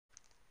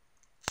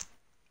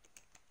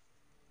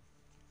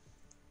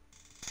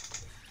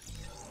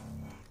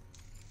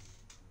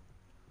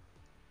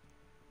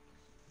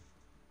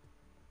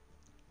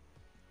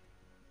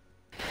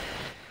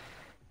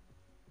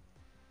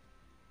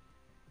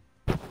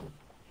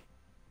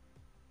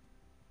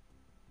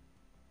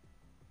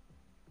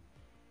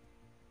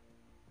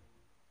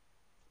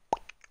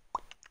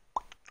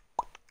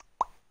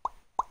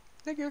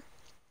Nigga.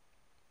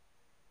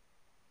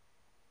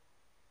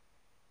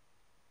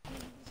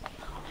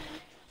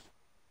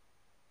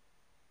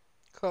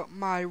 Cut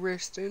my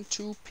wrist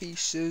into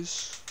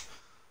pieces.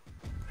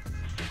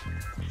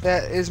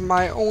 That is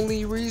my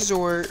only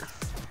resort.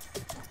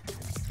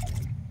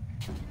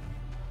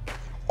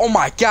 Oh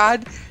my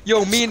god!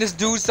 Yo, me and this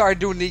dude started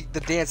doing the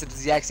dance at the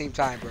exact same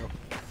time, bro.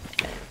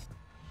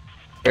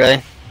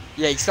 Really?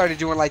 Yeah, he started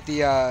doing like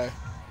the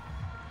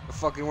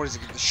fucking, what is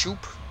it, the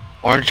shoop?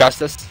 Orange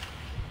Justice?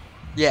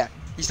 Yeah,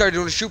 he started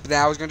doing the shoop, and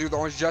then I was gonna do the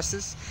Orange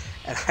Justice,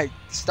 and I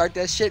start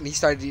that shit, and he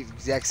started at the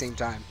exact same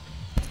time.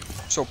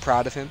 I'm so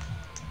proud of him.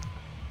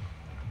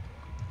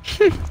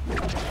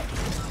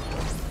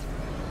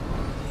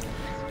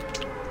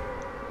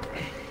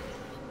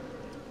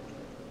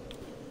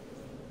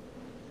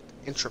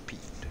 Intrepid.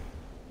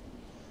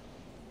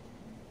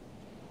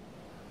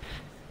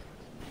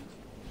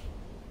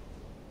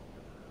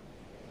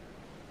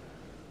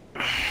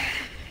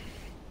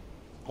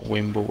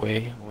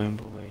 Wimbaway.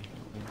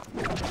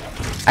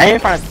 I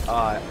didn't find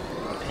a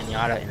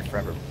pinata in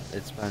forever.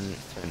 It's been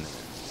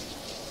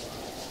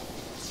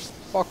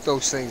Fuck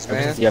those things, ever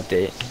man. since the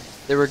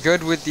update. They were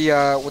good with the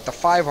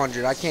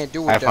 500. I can't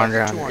do with the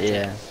 500 200.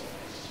 yeah.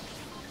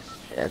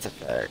 Yeah, it's a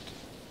fact.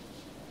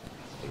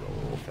 Big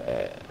ol'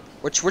 fact.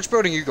 Which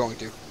building are you going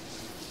to?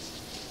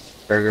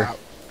 Burger.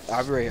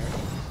 I'll be right here.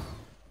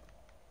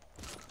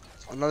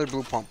 Another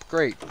blue pump.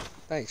 Great.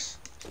 Thanks.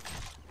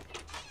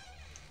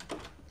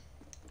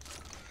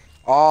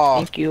 Oh,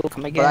 Thank you.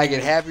 Come again. but I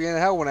get happier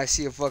than hell when I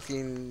see a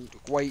fucking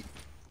white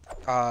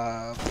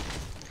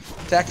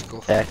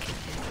tactical. Tech.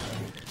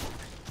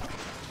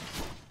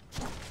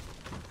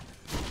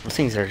 Those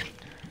things are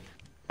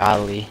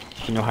godly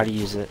if you know how to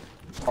use it.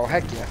 Oh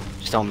heck yeah.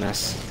 Just don't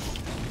miss.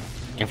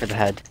 Aim for the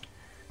head.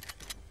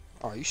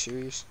 Oh, are you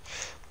serious?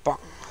 Bonk.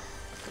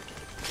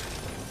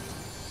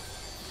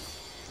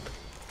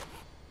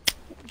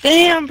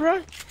 Damn,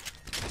 bro.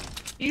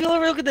 You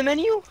ever look at the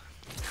menu?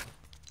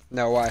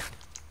 No, why?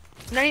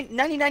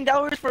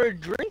 $99 for a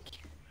drink?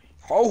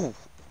 Oh,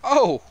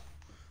 oh,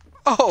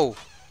 oh.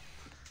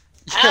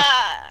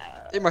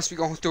 Ah! They must be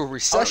going through a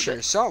recession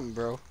or something,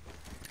 bro.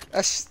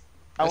 That's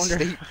I wonder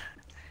state.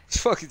 It's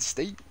fucking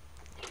state.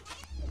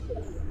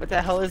 what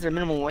the hell is their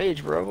minimum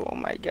wage, bro? Oh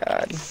my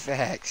god.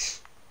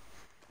 Facts.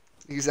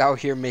 He's out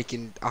here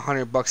making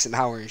 $100 an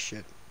hour and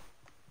shit.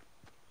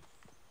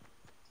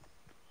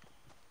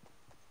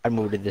 I'd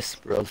move to this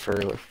world for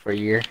a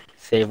year,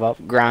 save up,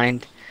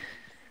 grind,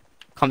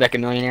 come back a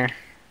millionaire.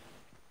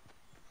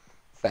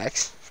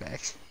 Facts,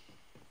 facts.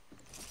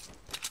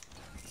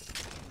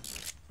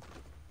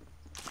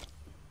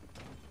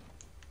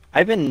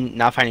 I've been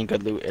not finding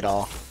good loot at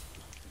all.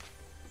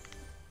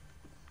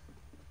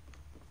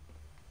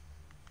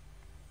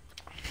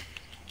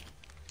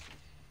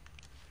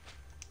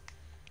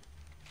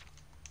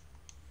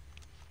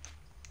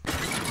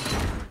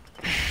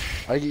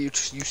 I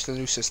get used to the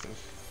new system.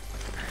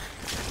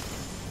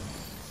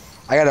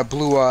 I got a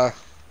blue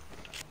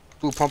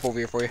pump over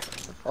here for you.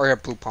 Or a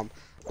blue pump.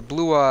 A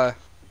blue I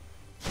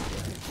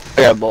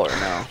got a bolt right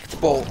now.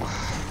 bolt.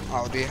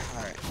 Oh dear.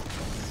 Alright.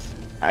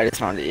 I just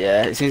found it.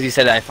 Yeah, as soon as you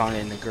said that, I found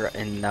it in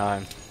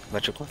the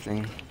electrical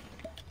thing.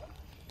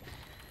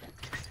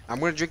 I'm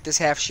gonna drink this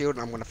half shield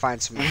and I'm gonna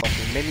find some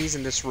fucking minis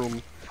in this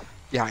room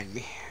behind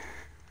me.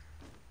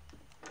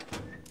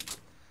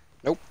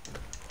 Nope.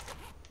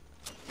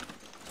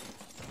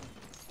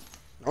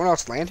 No one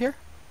else land here?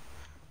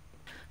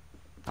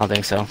 I don't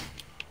think so.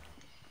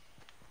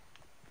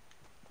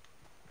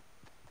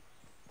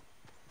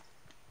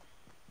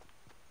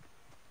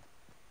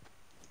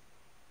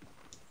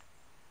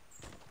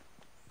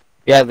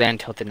 Yeah, land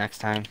tilted next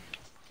time.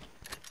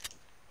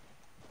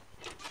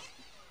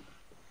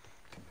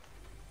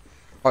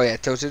 Oh yeah,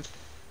 tilted.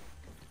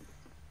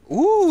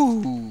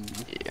 Ooh.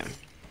 Yeah.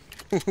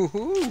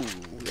 Ooh.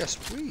 Yes,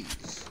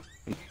 please.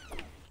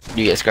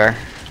 You get Scar?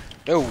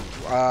 No,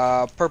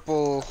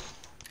 purple.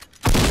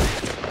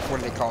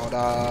 What do they call it?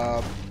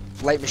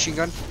 Light machine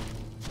gun.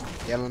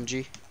 The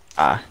LMG.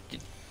 Ah.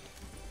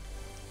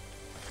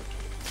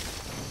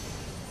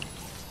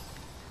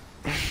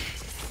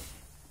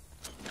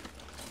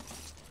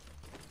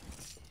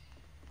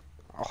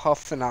 I'll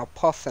huff and I'll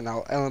puff and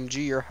I'll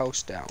LMG your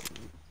house down.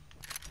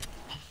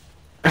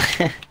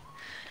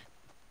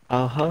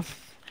 A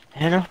huff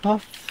and a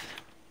puff.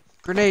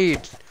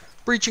 Grenade.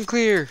 Breach and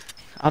clear.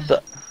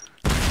 The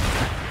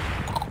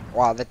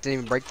Wow, that didn't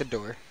even break the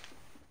door.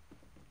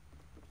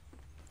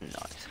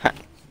 nice.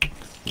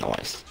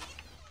 Nice.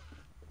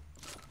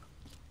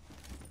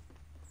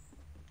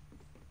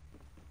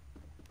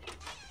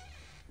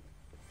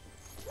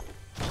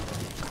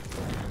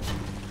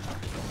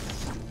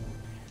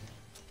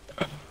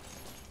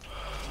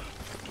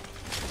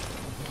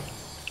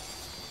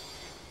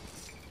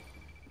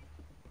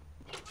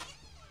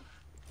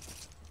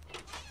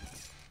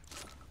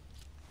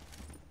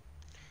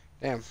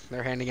 Damn,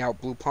 they're handing out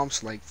blue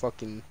pumps like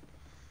fucking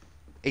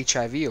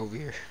HIV over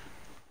here.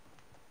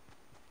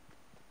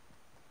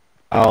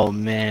 Oh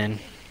man.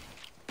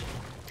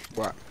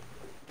 What?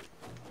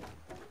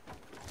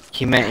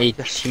 He meant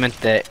Yes. he meant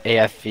the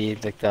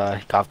AFV, like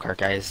the golf cart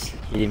guys.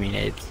 He didn't mean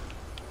AIDS.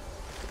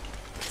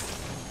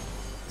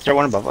 Is there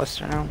one above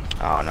us right now?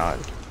 Oh no.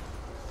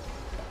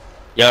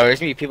 Yo, there's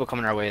gonna be people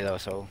coming our way though,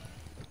 so.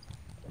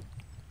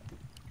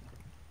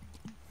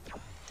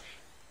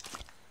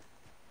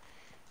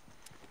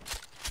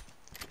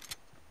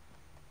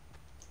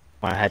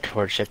 Wanna head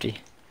towards Shifty?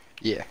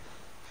 Yeah.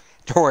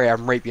 Don't worry,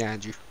 I'm right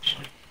behind you.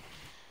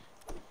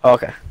 Oh,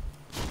 okay.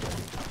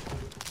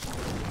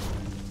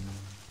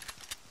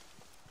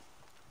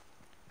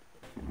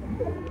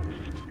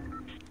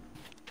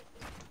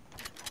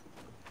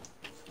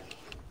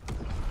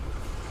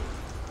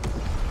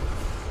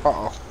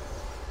 Uh-oh.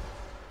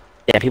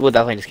 Yeah, people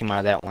definitely just came out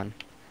of that one.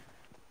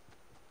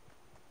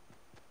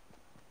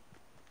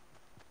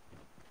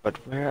 But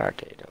where are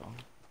they though?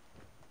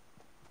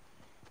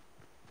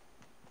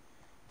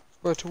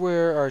 But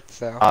where art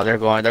thou? Oh, they're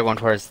going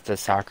towards the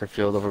soccer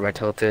field over by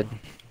Tilted.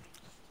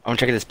 I'm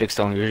checking this big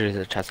stone. Usually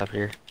there's a chest up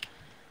here.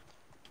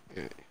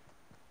 Yeah.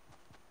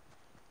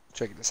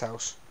 Checking this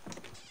house.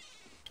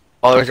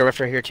 Oh, there's a rift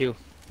right here too.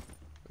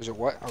 Is it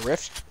what? A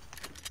rift?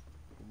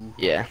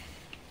 Yeah.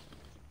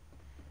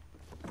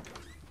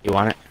 You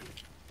want it?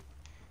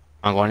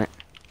 I'm going it.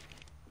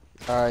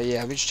 Yeah,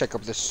 let me just check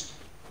up this.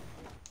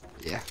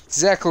 Yeah,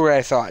 exactly what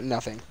I thought.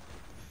 Nothing.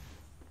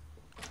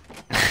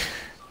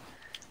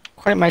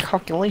 Quite my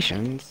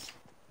calculations.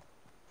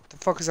 What the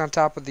fuck is on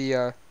top of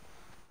the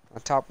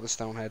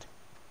stone head?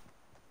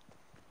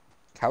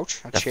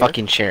 Couch? A The chair?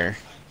 fucking chair.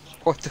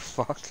 What the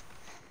fuck?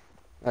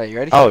 Alright, you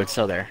ready? Oh, it's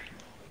still there.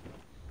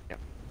 Yep.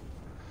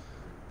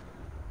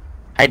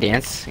 I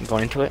dance and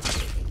going into it.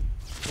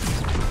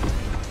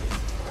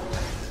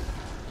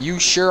 You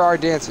sure are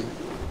dancing.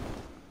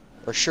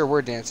 Or sure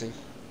we're dancing.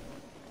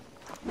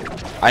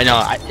 I know.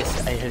 I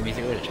hear the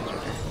music. Wait, a chest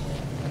right there.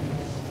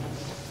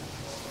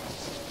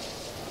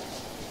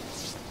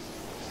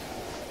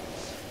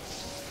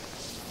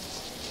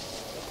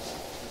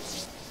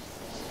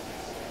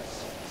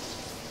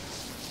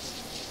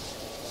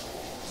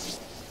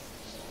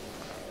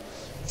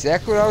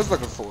 Exactly what I was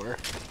looking for.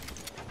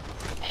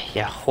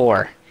 Yeah,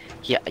 whore.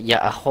 Yeah,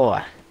 a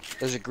whore.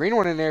 There's a green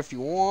one in there if you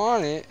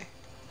want it.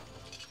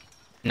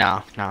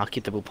 No, I'll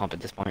keep the blue pump at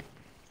this point.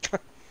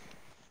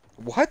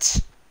 What?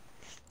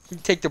 You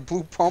take the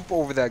blue pump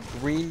over that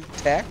green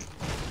tack?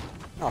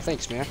 Oh,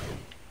 thanks, man.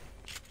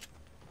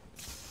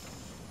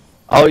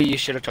 Oh, you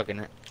should have taken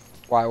it.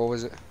 Why? What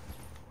was it?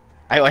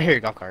 I hear your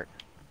golf cart.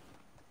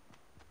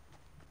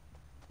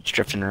 It's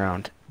drifting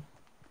around.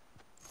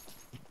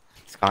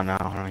 It's gone now.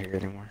 I don't hear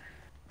it anymore.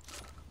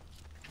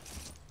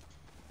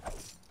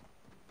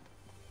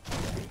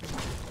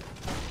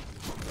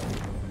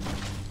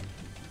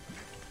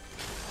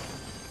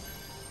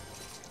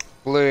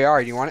 Blue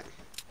AR, do you want it?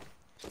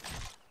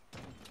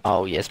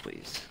 Oh, yes,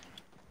 please.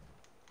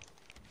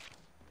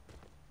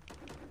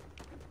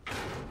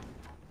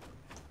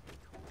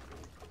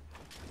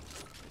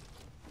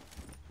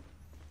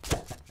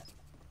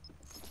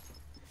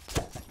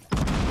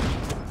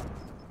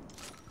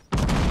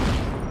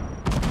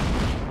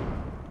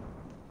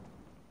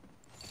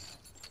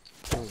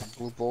 Oh,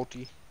 blue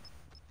bolty.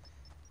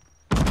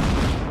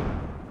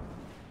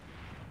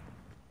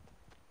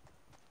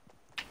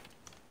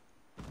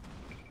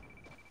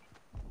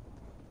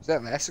 Is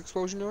that last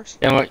explosion yours?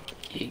 Yeah, what,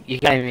 you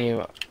got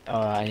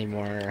any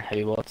more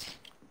heavy bullets?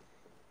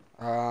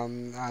 I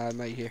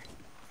might hear.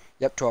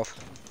 Yep, 12.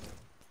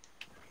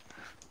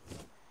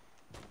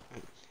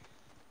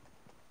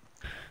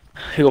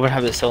 You go over and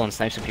have it still and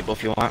snipe some people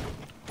if you want.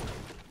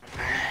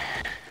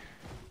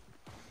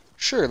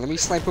 Sure, let me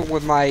snipe him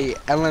with my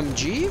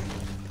LMG?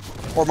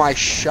 Or my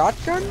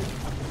shotgun?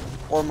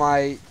 Or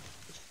my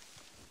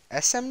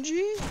SMG?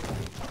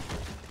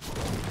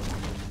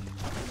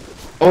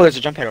 Oh, there's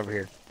a jump pad over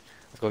here.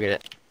 Let's go get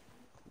it.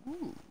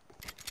 Ooh.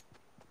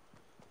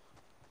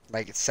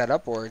 Like it's set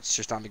up or it's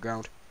just on the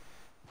ground?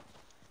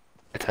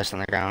 I touched on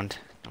the ground.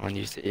 No one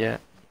used it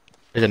yet.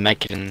 There's a med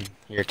kit in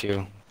here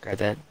too. Grab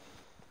that.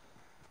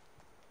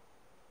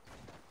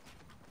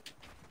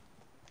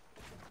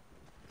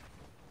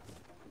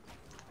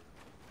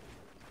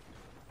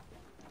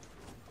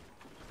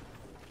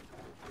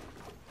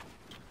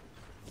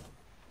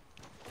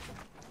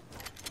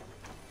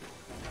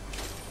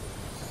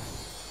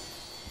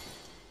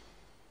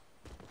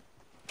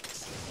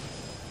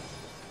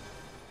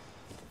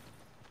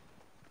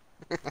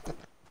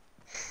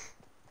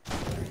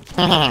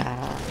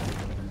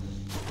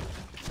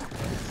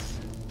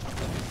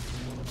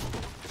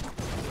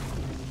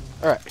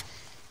 Alright.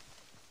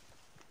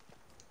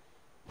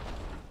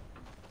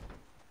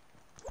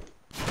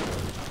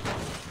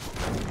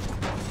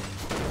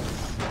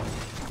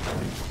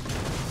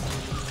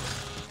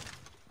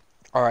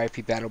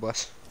 R.I.P. Battle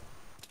Bus.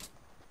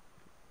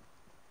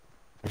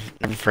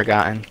 Never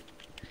forgotten.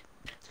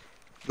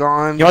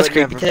 Gone, You know what's but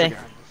creepy never today?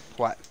 forgotten.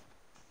 What?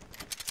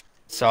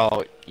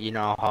 So, you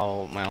know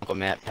how my uncle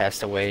Matt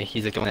passed away?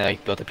 He's like the one that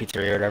like built the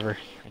pizzeria or whatever.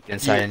 Like the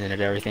inside Yeah. and then did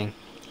everything.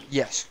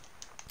 Yes.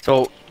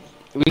 So,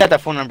 we got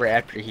that phone number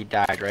after he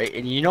died, right?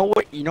 And you know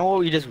what? You know what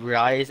we just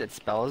realized it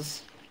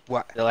spells?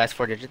 What? The last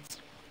 4 digits.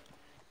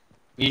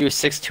 You do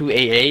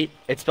 6288.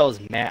 It spells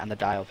Matt on the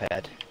dial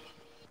pad.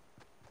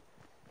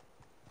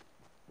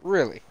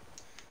 Really?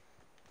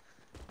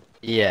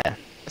 Yeah.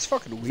 That's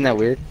fucking weird. Isn't that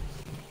weird?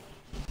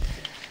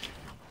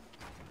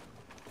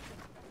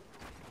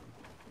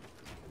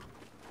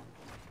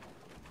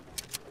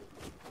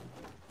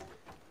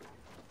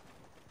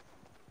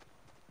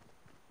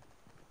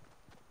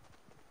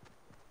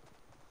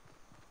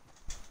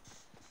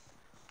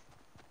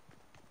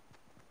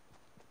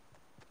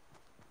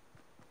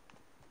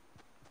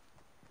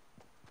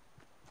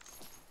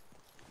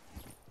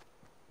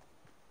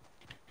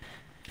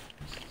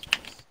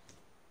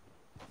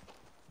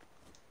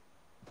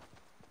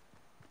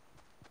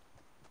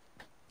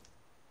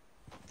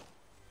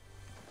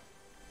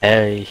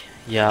 Hey,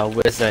 yeah,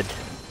 wizard.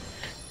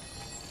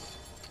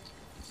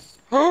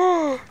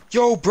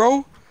 Yo,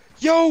 bro.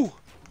 Yo.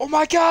 Oh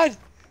my god.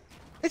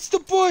 It's the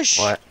bush.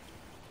 What?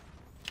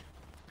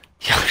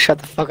 Yo, shut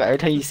the fuck up. Every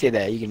time you say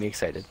that, you get me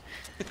excited.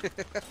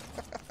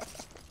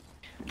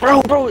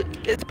 Bro,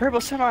 it's a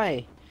purple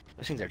semi.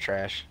 Those things are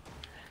trash.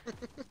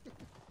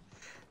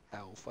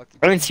 Oh, fucking.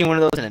 I haven't seen one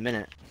of those in a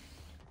minute.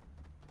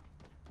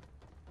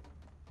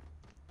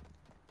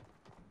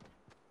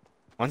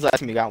 When's the last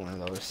time you got one of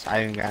those? I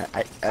haven't got.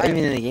 Are they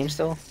even in the game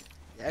still?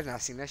 Yeah, I've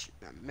not seen that shit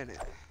in a minute.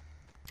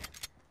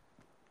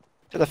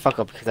 Shut the fuck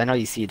up, because I know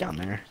you see it down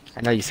there.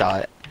 I know you saw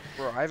it.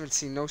 Bro, I haven't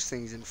seen those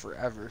things in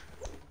forever.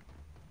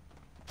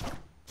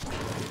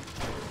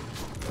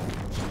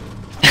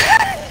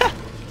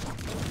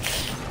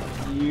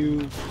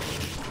 You.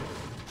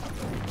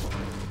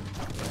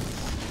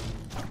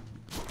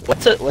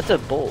 What's a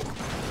bolt?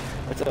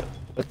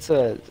 What's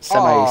a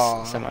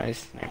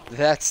semis?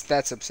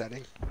 That's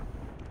upsetting.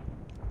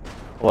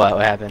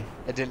 What happened?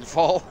 It didn't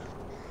fall.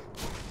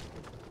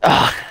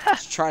 Oh. I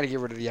was trying to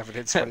get rid of the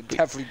evidence, but it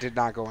definitely did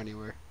not go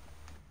anywhere.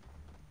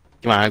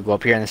 You wanna go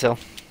up here on this hill?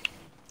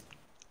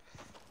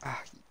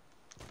 Ah,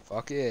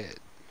 fuck it.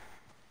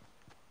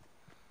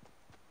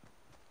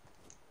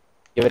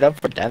 Give it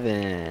up for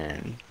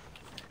Devin.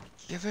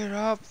 Give it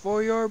up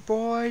for your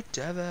boy,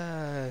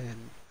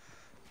 Devin.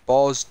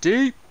 Balls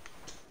deep.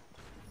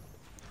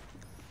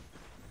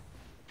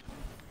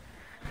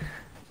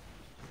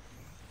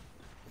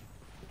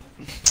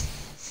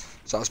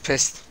 So I was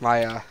pissed.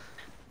 I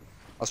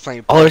was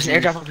playing. Oh, there's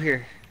an PUBG. airdrop up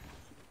here.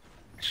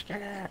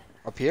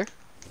 Up here?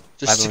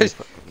 Yeah,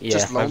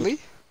 Just lonely?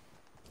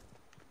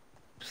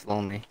 Just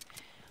lonely.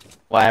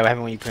 Why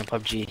haven't we playing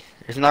PUBG?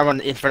 There's another one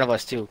in front of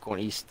us too,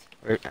 going east.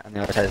 Or on the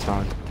other side of the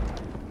spawn.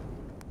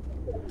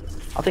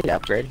 I'll take the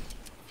upgrade.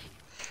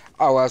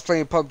 Oh, I was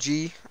playing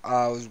PUBG. It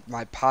was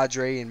my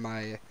Padre and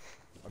my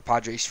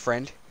Padre's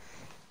friend.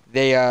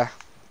 They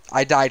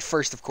I died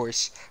first, of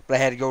course, but I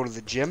had to go to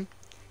the gym.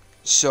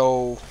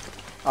 So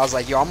I was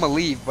like, yo, I'm gonna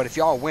leave, but if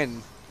y'all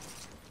win,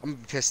 I'm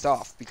gonna be pissed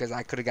off because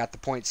I could have got the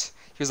points.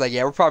 He was like,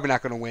 yeah, we're probably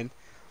not gonna win.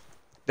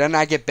 Then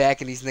I get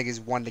back and these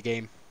niggas won the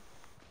game.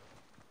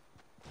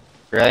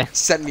 Really?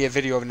 Sent me a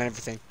video of it and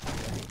everything.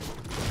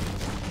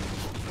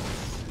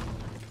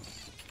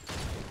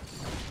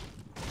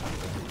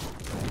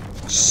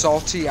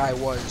 Salty I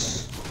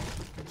was.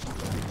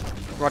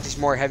 You want these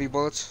more heavy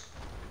bullets?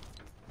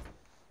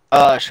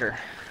 Sure.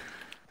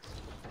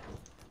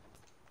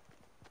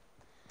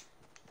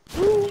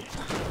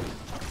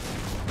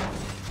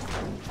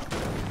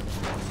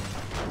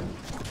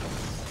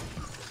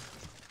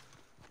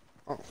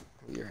 Oh,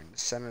 we are in the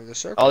center of the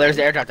circle. Oh, there's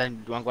the airdrop.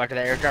 Then you want to go after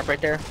that airdrop right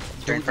there?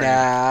 Dude,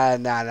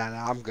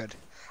 nah, I'm good.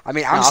 I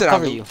mean, I'm I'll sitting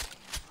cover on the... you.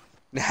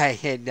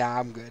 Nah,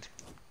 I'm good.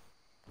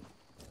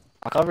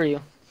 I'll cover you.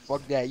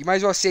 Fuck that. You might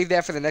as well save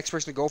that for the next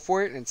person to go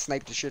for it and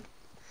snipe the shit.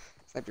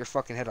 Snipe your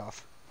fucking head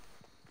off.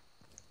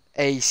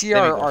 Hey, see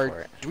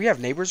our do we have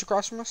neighbors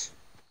across from us?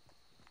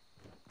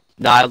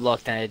 No, I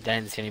looked and I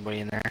didn't see anybody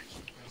in there.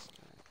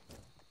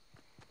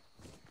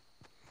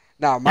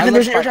 Nah, my And then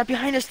there's an left airdrop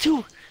behind us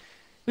too.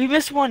 We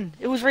missed one.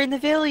 It was right in the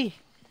valley.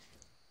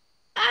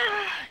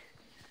 Ah!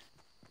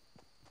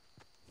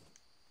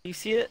 You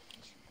see it?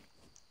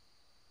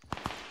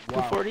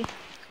 Wow. 240.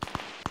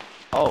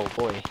 Oh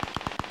boy.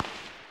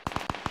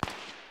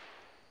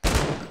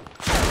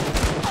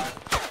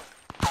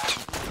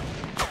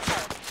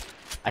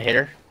 I hit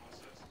her.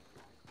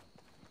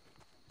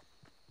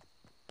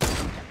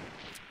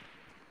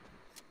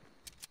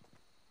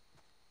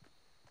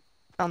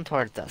 Come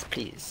towards us,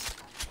 please.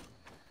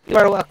 You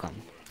are welcome.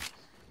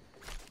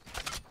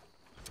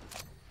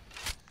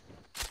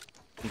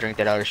 Drink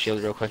that outer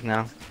shield real quick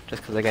now,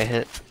 just because I got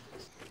hit.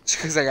 Just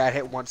because I got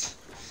hit once.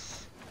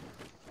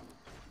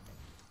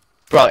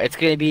 Bro, it's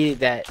gonna be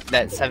that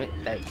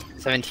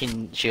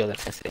 17 shield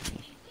that's gonna save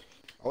me.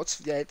 Oh,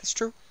 yeah, that's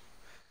true.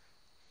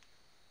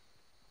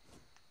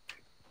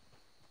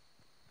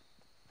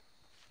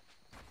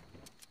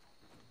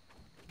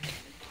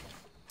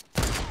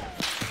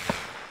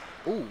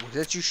 Ooh, is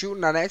that you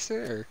shooting on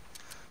accident, or?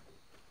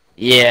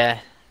 Yeah.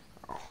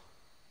 Oh.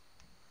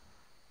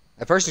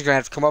 That person's gonna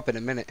have to come up in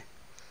a minute.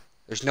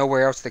 There's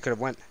nowhere else they could have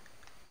went.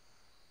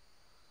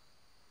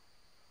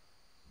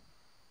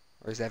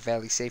 Or is that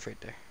valley safe right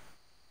there?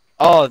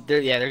 Oh,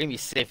 they're gonna be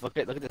safe. Look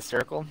at the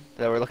circle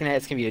that we're looking at.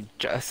 It's gonna be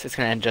it's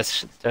gonna end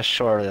just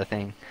short of the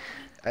thing.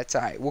 That's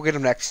alright. We'll get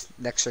them next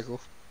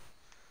circle.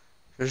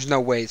 There's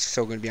no way it's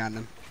still gonna be on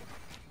them.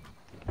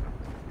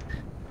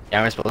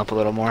 Yeah, I'm gonna build up a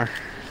little more.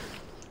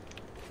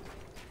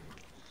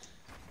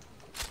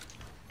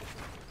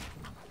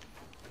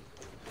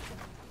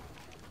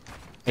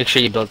 Make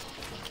sure you build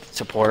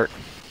support.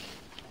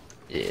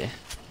 Yeah.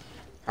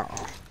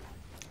 Uh-oh.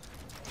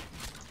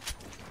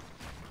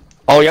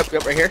 Oh, yep,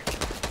 right here.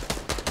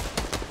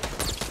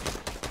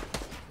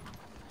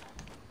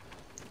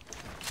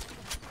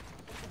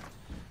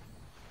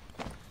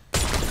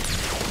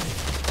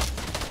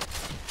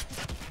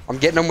 I'm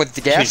getting them with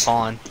the She's gas.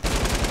 falling.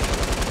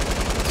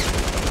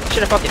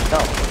 Should have fucking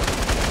fell.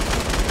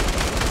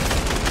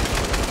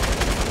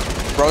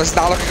 Bro, this is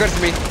not looking good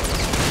for me.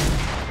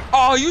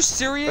 Oh, are you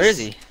serious? Where is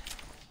he?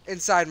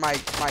 Inside my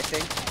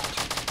thing.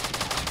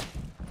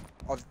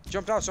 Oh,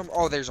 jumped out some.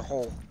 Oh, there's a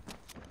hole.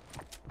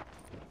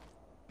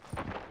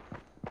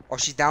 Oh,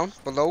 she's down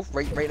below,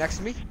 right next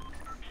to me.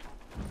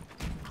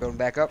 Building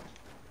back up.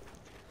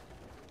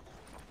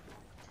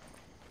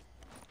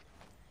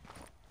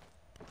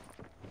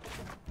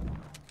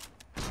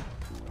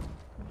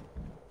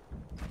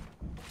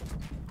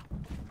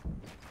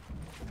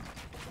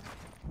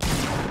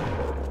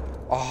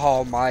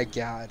 Oh my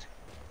god.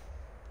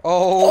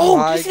 Oh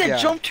my god. You see god.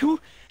 that jump too?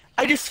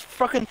 I just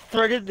fucking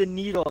threaded the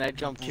needle and I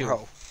jumped too.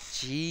 Bro,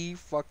 G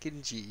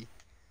fucking G.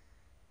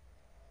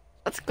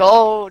 Let's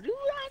go, dude.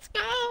 Let's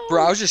go.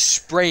 Bro, I was just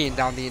spraying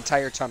down the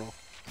entire tunnel.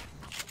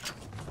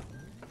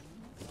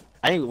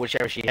 I think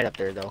whichever she had up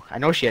there though. I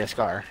know she had a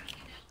scar.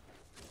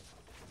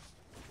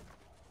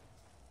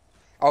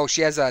 Oh,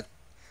 she has a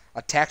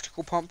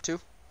tactical pump too,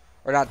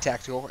 or not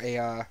tactical,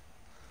 a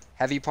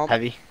heavy pump.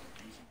 Heavy.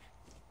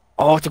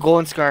 Oh, it's a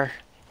golden scar,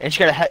 and she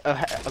got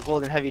a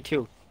golden heavy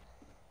too.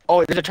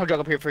 Oh, there's a chug jug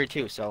up here for you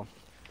too. So.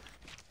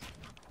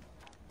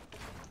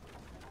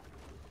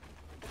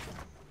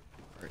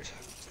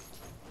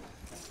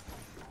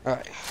 All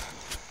right.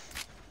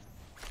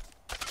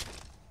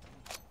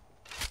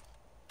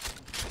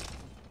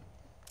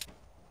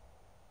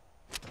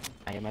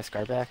 I get my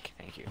scar back.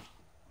 Thank you.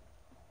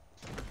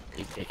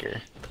 You take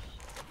her.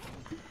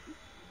 You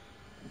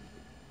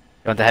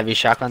want the heavy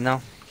shotgun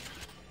though?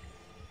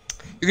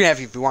 You can have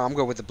it if you want. I'm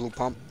going with the blue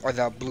pump or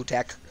the blue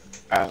tack.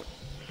 Alright.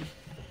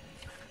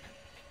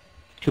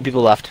 2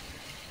 people left.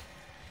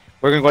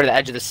 We're gonna go to the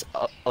edge of this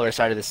other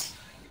side of this.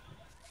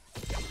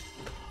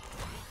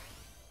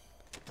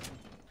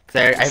 Cause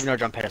I have no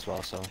jump pad as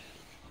well, so.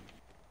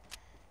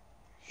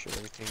 Sure,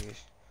 everything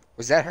is.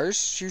 Was that hers?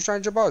 She was trying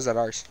to jump out. Or is that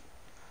ours?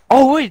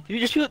 Oh wait,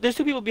 there's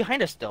 2 people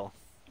behind us still.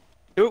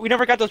 We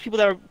never got those people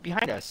that were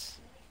behind us.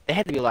 They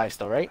had to be alive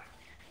still, right?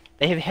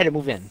 They had to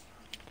move in.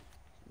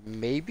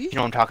 Maybe. You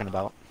know what I'm talking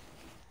about.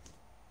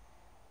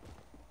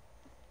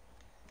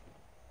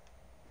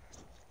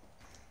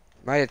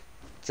 Is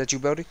that you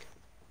building?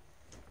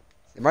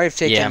 They might have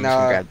taken Yeah, I'm just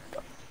gonna grab.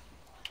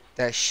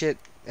 that shit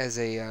as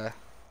a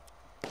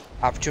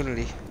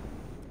opportunity.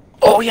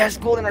 Oh yes,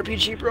 golden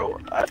RPG, bro.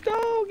 Let's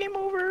go. Game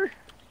over.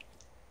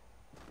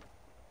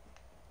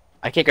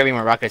 I can't grab any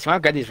more rockets. You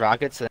want to grab these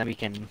rockets, so then we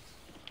can,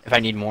 if I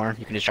need more,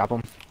 you can just drop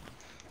them.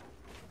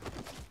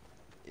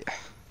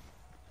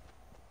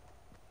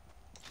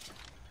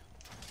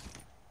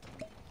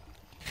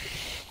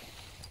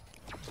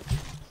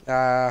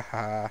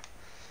 Yeah.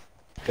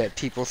 Bet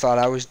people thought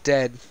I was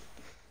dead.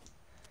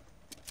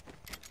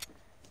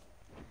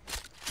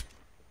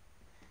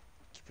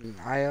 Keeping an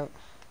eye out.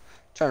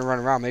 Trying to run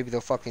around. Maybe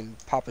they'll fucking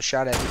pop a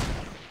shot at me.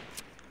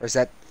 Or is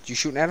that you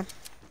shooting at him?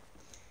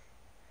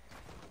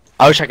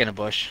 I was checking a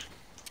bush.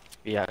 To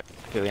be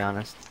completely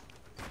honest.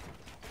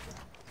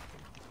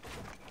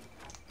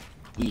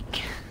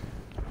 Eek.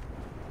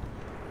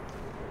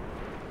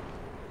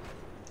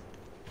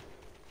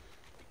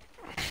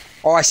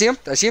 Oh, I see him.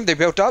 I see him. They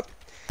built up.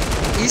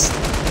 East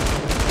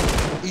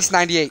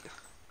 98.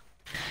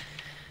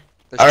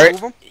 There's All 2 right.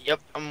 of them. Yep,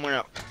 I'm going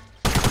up.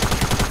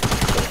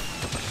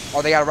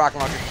 Oh, they got a rocket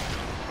launcher.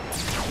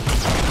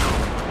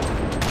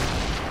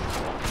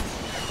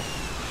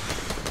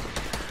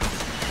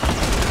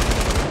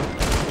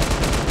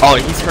 Oh,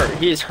 he's hurt.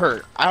 He is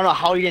hurt. I don't know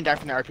how he didn't die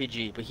from the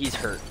RPG, but he's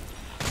hurt.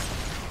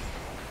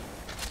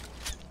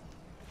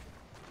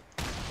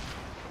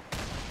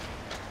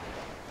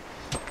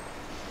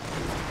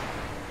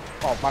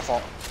 Oh, my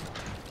fault.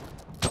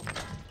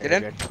 Get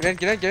in. Good. Get in.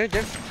 Get in. Get in.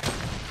 Get in.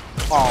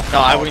 Oh. No,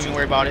 I wouldn't even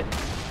worry about it.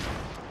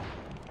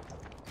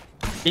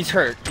 He's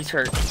hurt. He's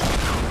hurt.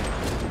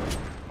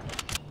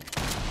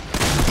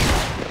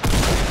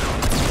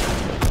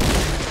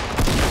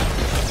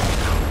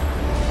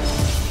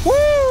 Woo!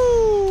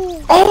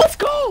 Oh, let's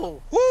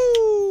go!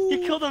 Woo!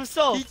 He killed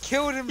himself. He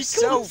killed He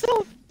himself.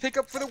 killed himself. Pick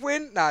up for the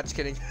win? Nah, just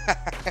kidding.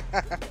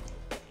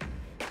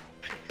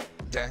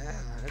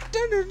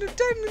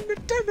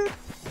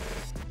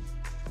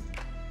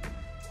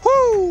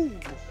 Woo!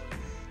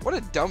 What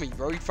a dummy,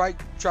 bro. He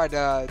tried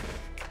to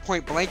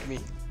point blank me.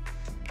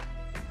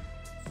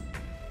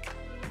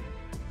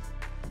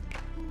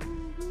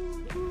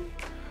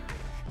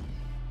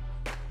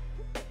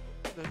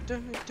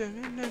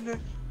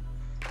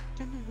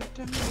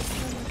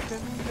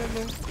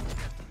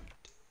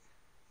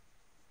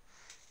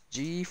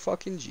 G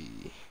fucking G.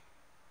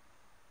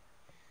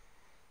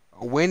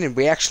 A win, and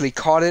we actually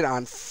caught it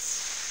on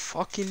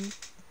fucking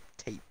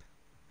tape.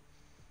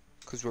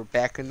 Because we're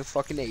back in the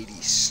fucking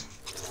 80s.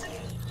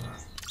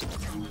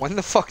 When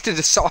the fuck did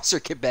the saucer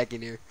get back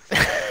in here?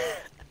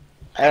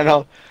 I don't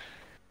know.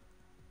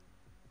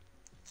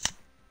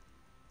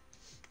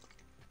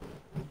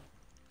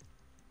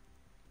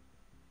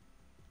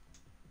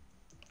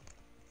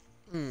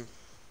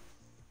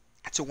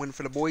 That's a win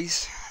for the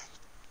boys.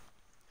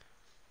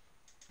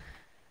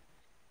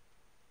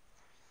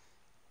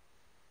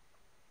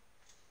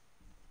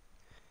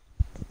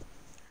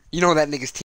 You know that nigga's